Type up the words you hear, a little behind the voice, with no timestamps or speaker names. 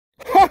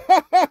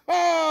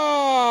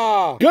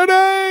Good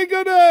day,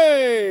 good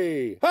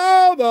day!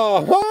 How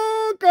the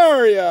honk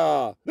are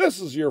ya?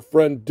 This is your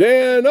friend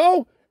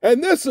Dan-O,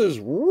 and this is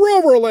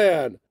Rover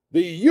Land,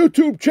 the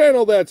YouTube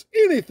channel that's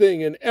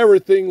anything and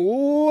everything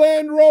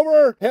Land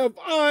Rover. Have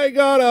I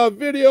got a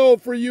video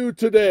for you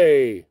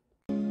today?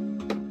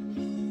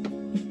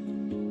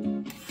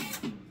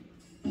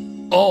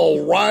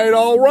 All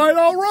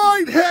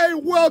right. Hey,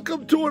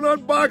 welcome to an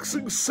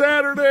Unboxing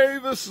Saturday.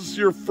 This is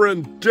your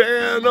friend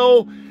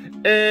Dan-O.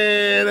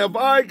 And have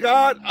I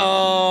got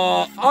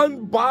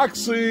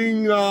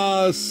unboxing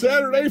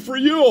Saturday for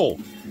you?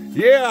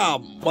 Yeah,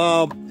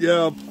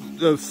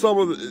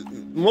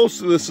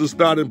 most of this is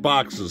not in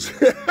boxes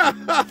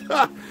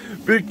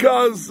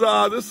because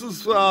this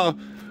is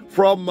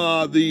from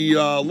the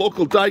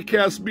local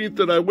diecast meet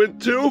that I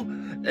went to,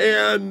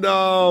 and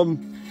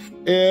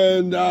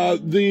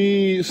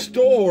the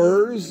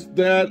stores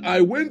that I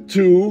went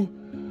to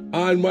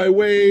on my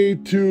way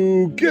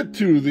to get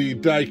to the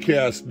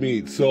diecast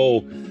meet.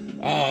 So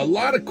a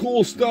lot of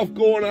cool stuff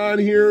going on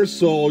here.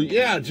 So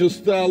yeah,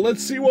 just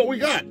let's see what we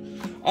got.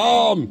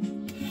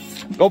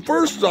 Well,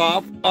 first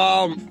off,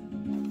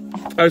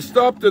 I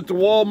stopped at the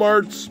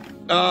Walmarts.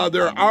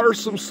 There are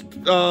some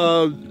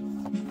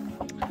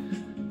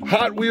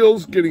Hot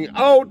Wheels getting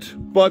out,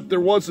 but there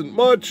wasn't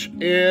much,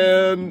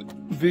 and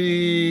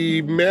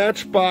the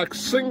Matchbox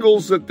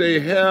singles that they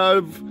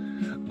have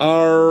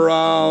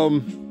are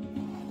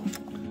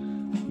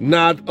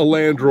not a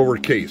Land Rover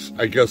case,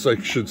 I guess I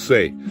should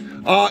say.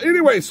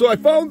 Anyway, so I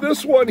found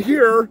this one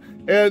here,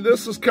 and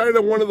this is kind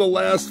of one of the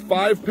last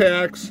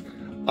 5-packs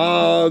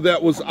that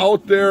was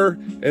out there,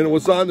 and it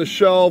was on the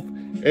shelf,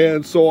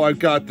 and so I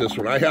got this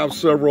one. I have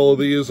several of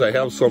these. I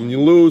have some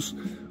loose,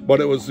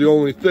 but it was the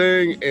only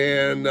thing,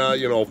 and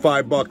you know,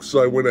 $5,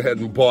 so I went ahead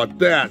and bought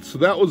that. So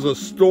that was a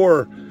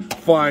store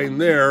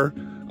find there.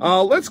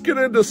 Let's get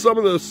into some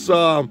of this.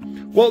 Well,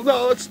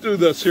 no, let's do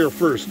this here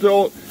first.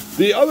 So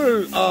the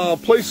other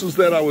places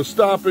that I was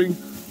stopping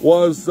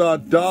was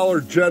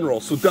Dollar General.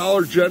 So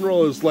Dollar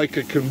General is like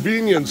a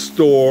convenience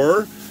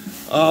store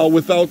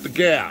without the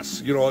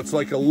gas. You know, it's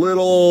like a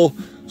little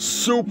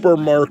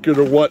supermarket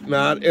or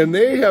whatnot. And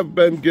they have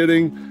been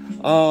getting,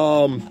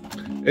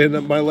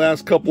 in my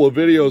last couple of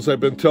videos, I've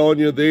been telling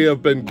you, they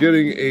have been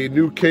getting a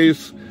new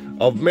case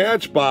of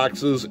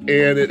Matchboxes,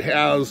 and it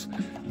has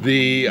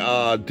the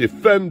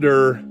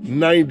Defender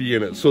 90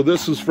 in it. So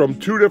this is from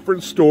 2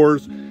 different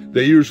stores.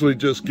 They usually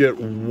just get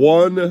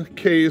 1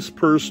 case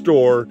per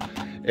store,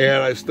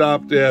 and I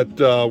stopped at,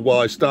 well,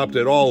 I stopped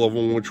at all of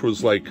them, which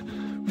was like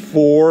 3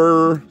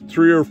 or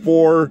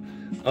 4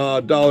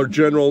 Dollar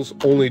Generals.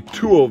 Only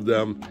 2 of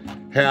them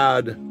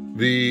had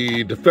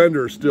the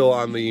Defender still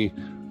on the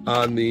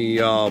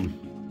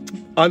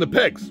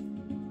pegs.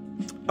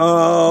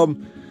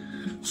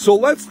 So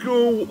let's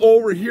go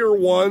over here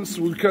once.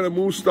 We kind of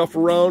move stuff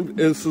around.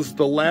 This is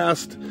the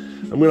last.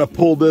 I'm going to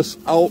pull this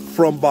out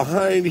from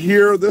behind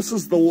here. This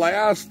is the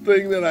last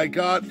thing that I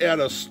got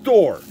at a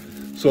store.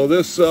 So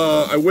this,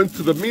 I went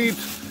to the meet,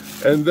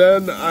 and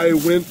then I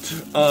went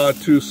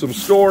to some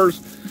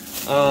stores,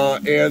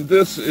 and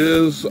this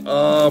is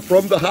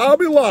from the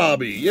Hobby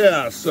Lobby.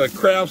 Yes, a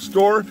craft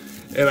store,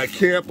 and I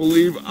can't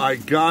believe I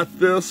got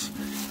this.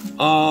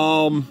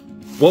 Well,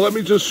 let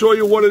me just show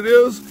you what it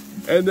is,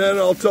 and then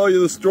I'll tell you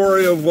the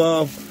story of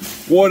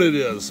what it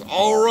is.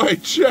 All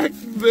right, check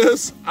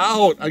this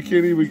out. I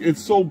can't even,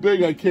 it's so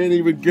big I can't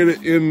even get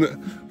it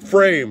in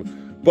frame.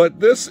 But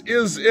this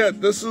is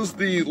it. This is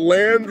the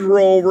Land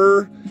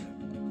Rover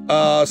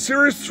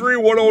Series 3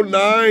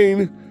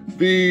 109,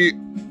 the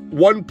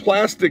 1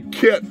 plastic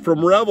kit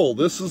from Revel.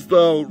 This is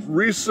the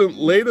recent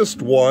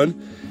latest one,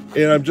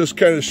 and I'm just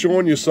kind of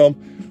showing you some.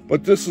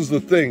 But this is the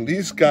thing.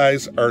 These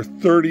guys are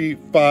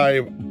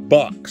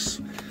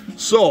 $35.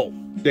 So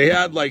they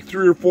had like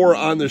 3 or 4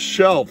 on the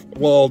shelf.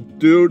 Well,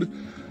 dude,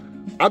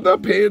 I'm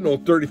not paying no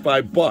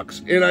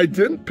 $35, and I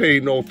didn't pay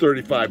no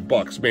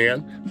 $35,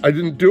 man. I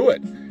didn't do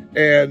it.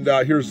 And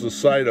here's the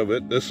side of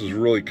it. This is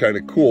really kind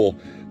of cool.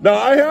 Now,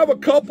 I have a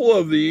couple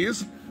of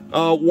these.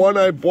 One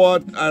I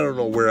bought, I don't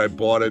know where I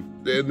bought it.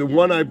 And the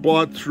one I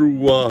bought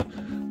through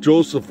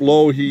Joseph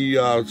Lowe, he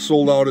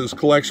sold out his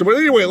collection. But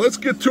anyway, let's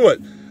get to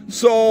it.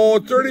 So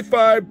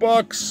 $35,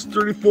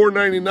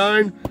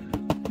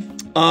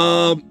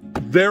 $34.99.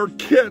 Their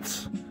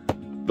kits,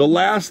 the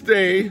last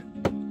day,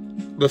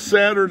 the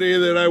Saturday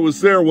that I was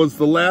there was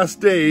the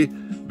last day.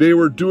 They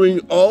were doing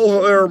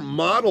all their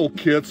model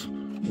kits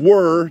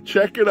were,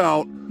 check it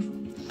out,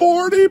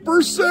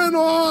 40%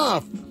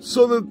 off.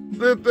 So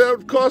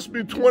that cost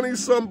me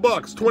 20-some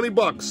bucks,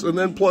 $20, and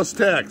then plus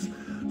tax.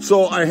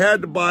 So I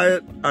had to buy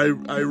it. I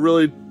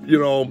really, you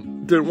know,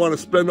 didn't want to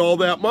spend all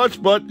that much,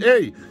 but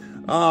hey,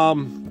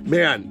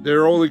 man,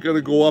 they're only going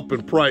to go up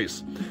in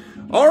price.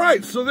 All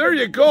right, so there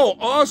you go.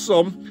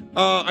 Awesome.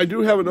 I do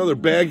have another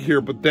bag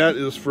here, but that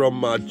is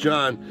from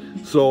John.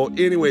 So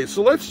anyway,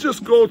 so let's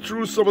just go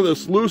through some of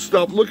this loose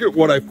stuff. Look at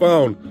what I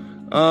found.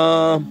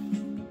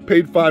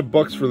 Paid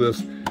 $5 for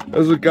this.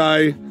 There's a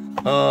guy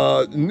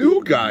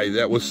new guy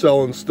that was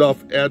selling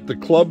stuff at the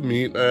club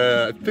meet.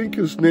 I think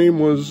his name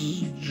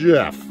was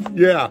Jeff.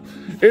 Yeah.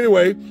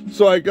 Anyway,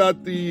 so I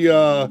got the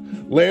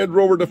Land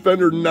Rover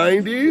Defender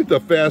 90, the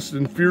Fast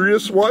and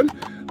Furious one.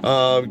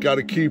 Got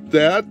to keep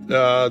that.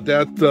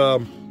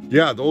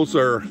 Yeah, those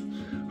are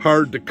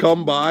hard to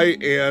come by,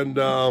 and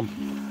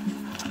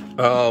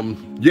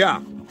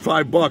yeah,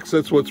 $5.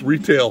 That's what's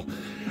retail.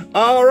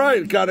 All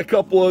right, got a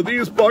couple of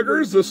these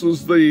buggers. This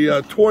is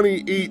the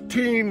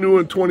 2018, new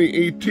in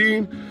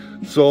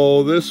 2018.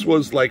 So this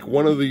was like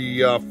one of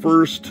the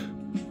first,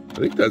 I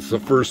think that's the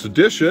first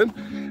edition.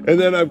 And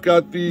then I've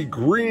got the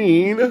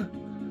green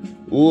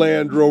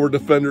Land Rover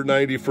Defender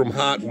 90 from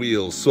Hot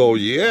Wheels. So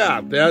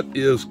yeah, that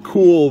is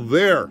cool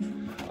there.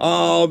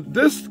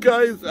 This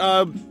guy's,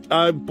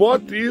 I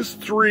bought these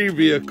 3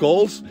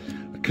 vehicles.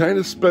 I kind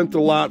of spent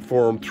a lot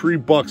for them,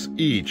 $3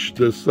 each.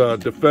 This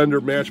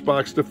Defender,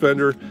 Matchbox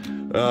Defender,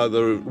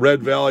 the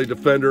Red Valley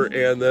Defender,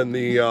 and then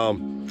the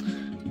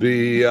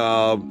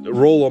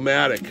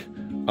Roll-O-Matic.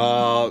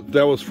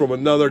 That was from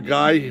another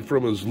guy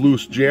from his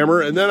loose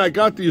jammer. And then I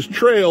got these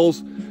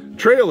trailers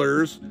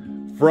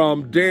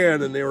from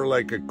Dan, and they were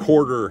like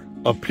 $1/4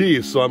 a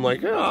piece. So I'm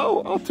like, yeah,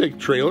 I'll take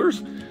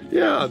trailers.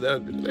 Yeah,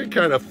 they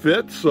kind of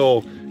fit.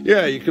 So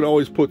yeah, you can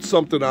always put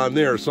something on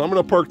there. So I'm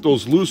going to park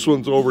those loose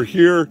ones over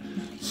here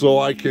so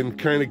I can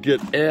kind of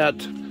get at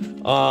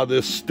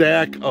this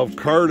stack of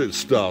carded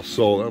stuff.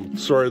 So I'm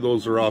sorry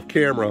those are off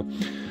camera.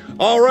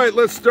 All right,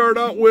 let's start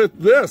out with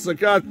this.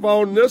 I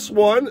found this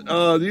one.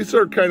 These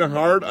are kind of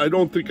hard. I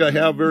don't think I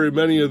have very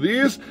many of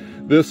these.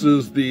 This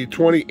is the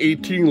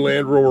 2018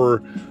 Land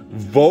Rover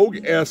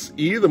Vogue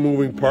SE, the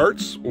moving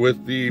parts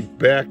with the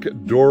back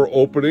door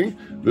opening.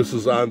 This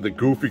is on the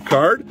Goofy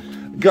card.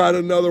 Got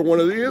another one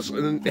of these,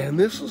 and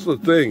this is the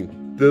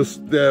thing.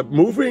 The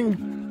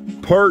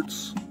moving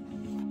parts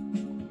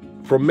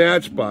from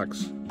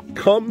Matchbox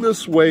come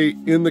this way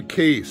in the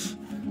case.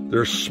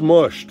 They're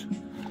smushed.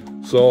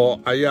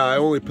 So yeah, I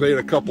only paid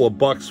a couple of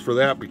bucks for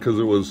that because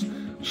it was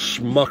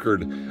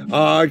schmuckered.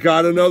 I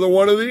got another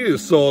one of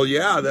these. So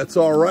yeah, that's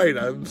all right.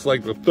 It's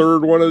like the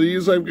 3rd one of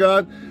these I've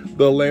got.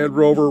 The Land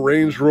Rover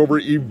Range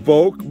Rover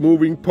Evoque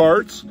moving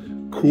parts.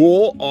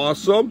 Cool,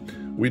 awesome.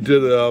 We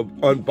did an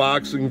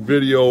unboxing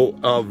video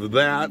of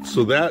that,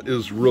 so that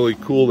is really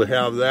cool to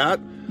have that.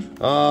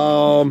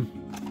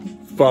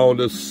 Found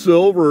a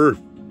silver,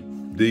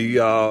 the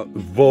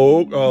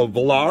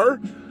Velar,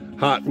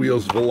 Hot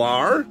Wheels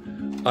Velar.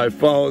 I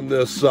found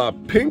this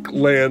pink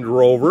Land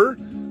Rover,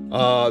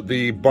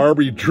 the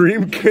Barbie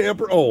Dream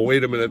Camper. Oh,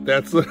 wait a minute,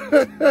 that's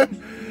the...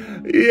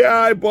 Yeah,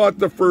 I bought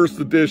the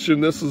 1st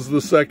edition. This is the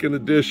 2nd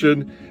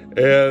edition,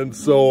 and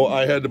so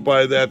I had to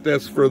buy that.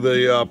 That's for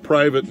the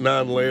private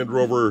non-Land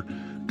Rover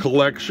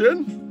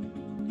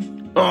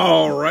collection.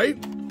 All right.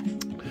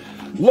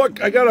 Look,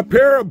 I got a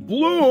pair of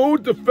blue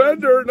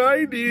Defender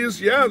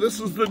 90s. Yeah, this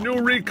is the new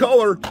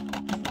recolor.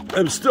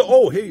 I'm still...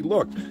 Oh, hey,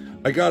 look.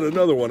 I got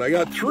another one. I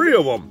got 3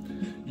 of them.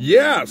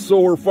 Yeah, so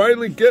we're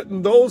finally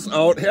getting those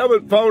out.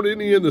 Haven't found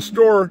any in the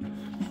store.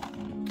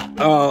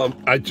 I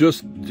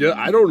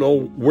don't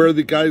know where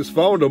the guys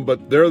found them,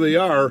 but there they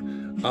are.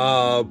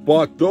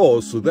 Bought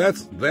those, so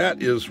that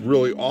is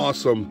really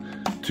awesome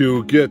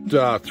to get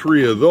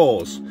 3 of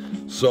those.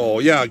 So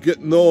yeah,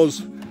 getting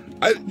those.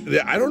 I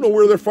don't know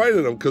where they're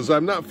finding them, because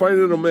I'm not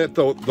finding them at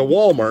the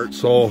Walmart.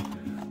 So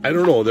I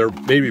don't know. They're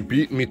maybe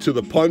beating me to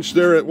the punch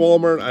there at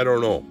Walmart. I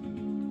don't know.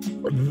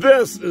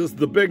 This is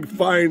the big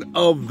find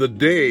of the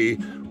day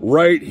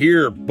right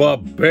here.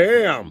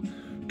 Ba-bam!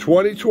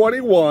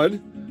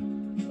 2021.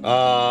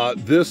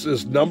 This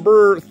is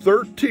number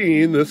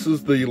 13. This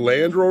is the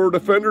Land Rover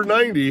Defender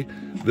 90.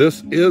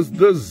 This is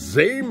the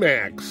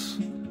Zamax.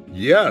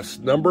 Yes,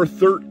 number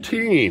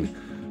 13.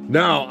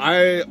 Now,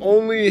 I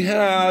only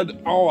had,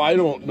 I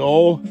don't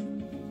know.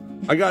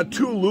 I got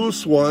 2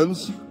 loose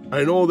ones.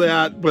 I know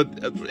that, but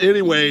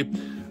anyway,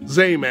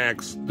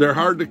 Zamax. They're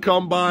hard to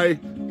come by.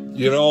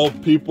 You know,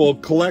 people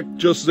collect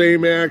just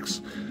Zamax.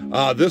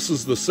 This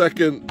is the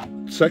second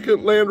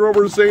Land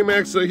Rover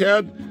Zamax they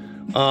had.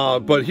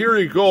 But here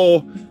you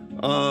go.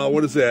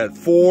 What is that?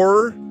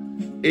 4,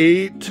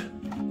 8,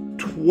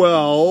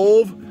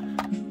 12,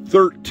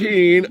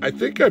 13. I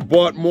think I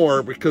bought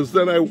more because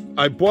then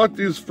I bought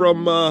these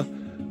from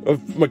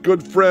my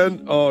good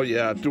friend. Oh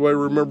yeah, do I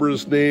remember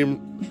his name?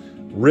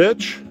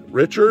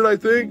 Richard, I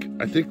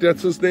think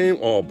that's his name.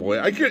 Oh boy,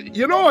 I get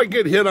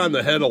hit on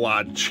the head a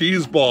lot.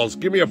 Cheese balls,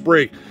 give me a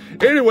break.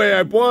 Anyway,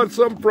 I bought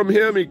some from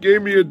him. He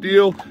gave me a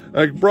deal.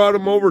 I brought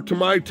him over to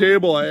my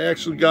table. I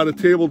actually got a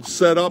table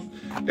set up,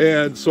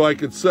 and so I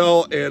could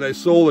sell, and I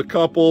sold a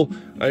couple.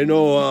 I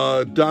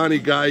know Donnie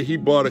guy, he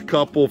bought a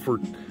couple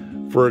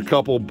for a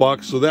couple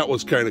bucks, so that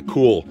was kind of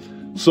cool.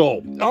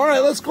 So, all right,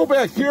 let's go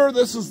back here.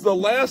 This is the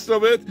last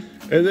of it,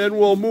 and then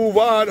we'll move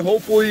on.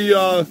 Hopefully,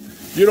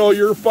 you know,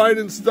 you're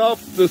finding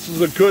stuff. This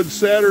is a good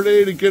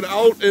Saturday to get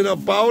out and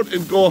about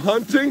and go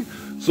hunting.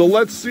 So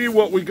let's see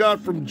what we got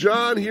from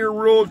John here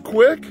real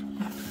quick.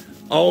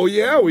 Oh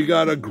yeah, we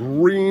got a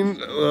green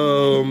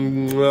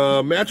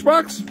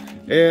Matchbox.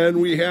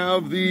 And we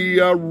have the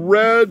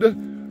red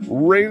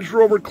Range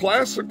Rover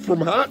Classic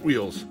from Hot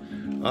Wheels.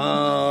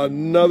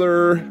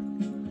 Another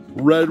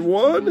red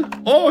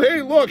one. Oh,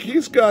 hey, look,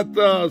 he's got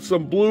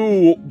some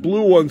blue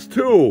ones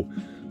too.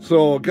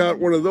 So got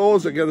one of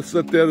those. I got to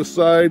set that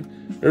aside.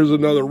 There's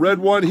another red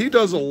one. He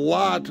does a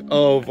lot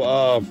of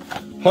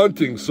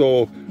hunting.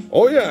 So,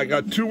 oh yeah, I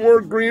got 2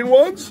 more green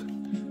ones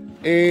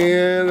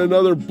and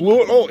another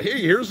blue. Oh, hey,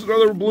 here's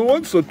another blue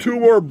one. So 2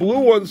 more blue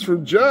ones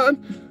from John.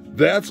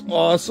 That's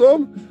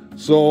awesome.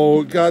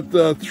 So got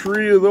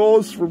 3 of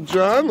those from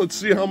John. Let's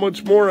see how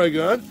much more I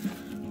got.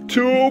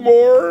 2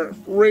 more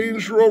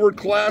Range Rover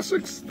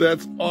Classics.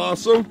 That's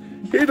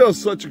awesome. He does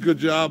such a good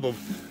job of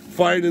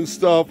finding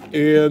stuff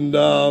and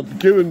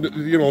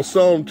giving,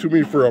 selling to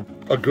me for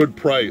a good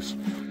price.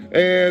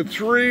 And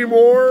 3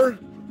 more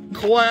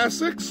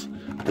Classics.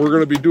 We're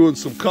going to be doing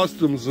some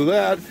customs of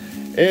that.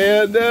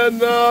 And then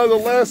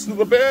the last of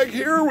the bag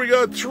here, we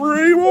got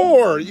 3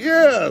 more.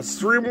 Yes,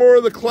 3 more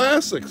of the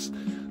Classics.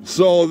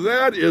 So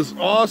that is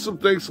awesome.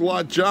 Thanks a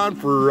lot, John,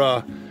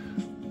 for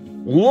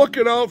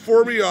looking out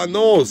for me on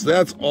those.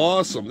 That's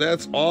awesome.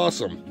 That's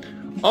awesome.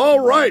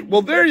 All right.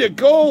 Well, there you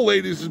go,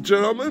 ladies and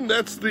gentlemen.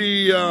 That's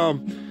the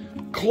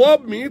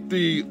club meet,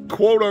 the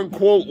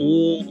quote-unquote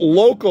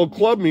local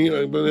club meet,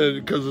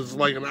 because it's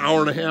like an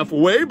hour and a half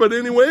away. But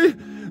anyway,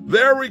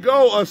 there we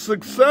go. A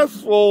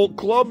successful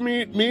club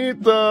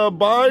meet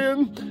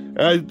buying.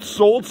 I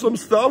sold some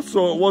stuff,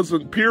 so it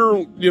wasn't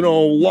pure,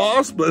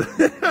 loss. But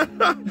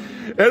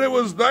and it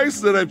was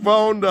nice that I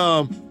found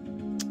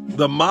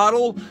the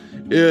model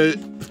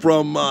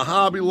from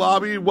Hobby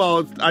Lobby.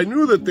 Well, I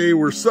knew that they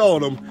were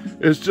selling them.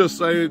 It's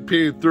just I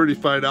paid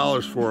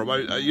 $35 for them.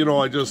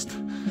 I just,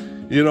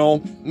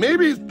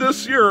 maybe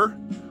this year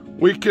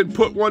we can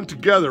put one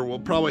together. We'll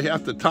probably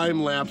have to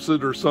time lapse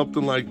it or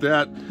something like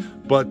that.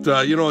 But,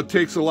 it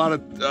takes a lot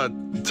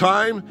of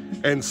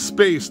time and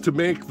space to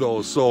make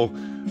those. So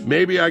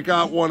maybe I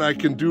got one I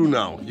can do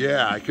now.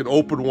 Yeah, I can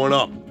open one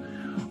up.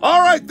 All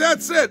right,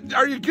 that's it.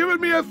 Are you giving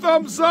me a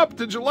thumbs up?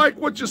 Did you like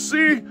what you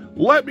see?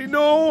 Let me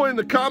know in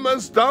the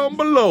comments down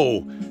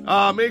below.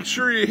 Make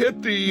sure you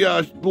hit the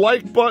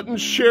like button,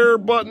 share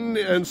button,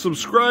 and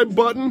subscribe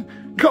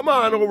button. Come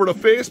on over to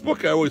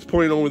Facebook. I always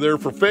point over there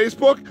for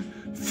Facebook.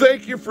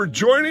 Thank you for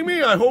joining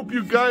me. I hope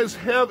you guys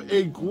have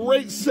a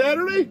great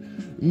Saturday.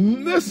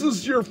 This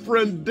is your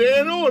friend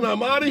Dano, and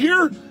I'm out of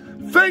here.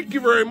 Thank you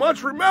very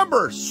much.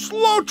 Remember,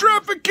 slow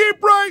traffic,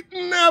 keep right,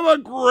 and have a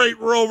great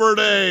Rover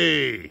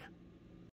day.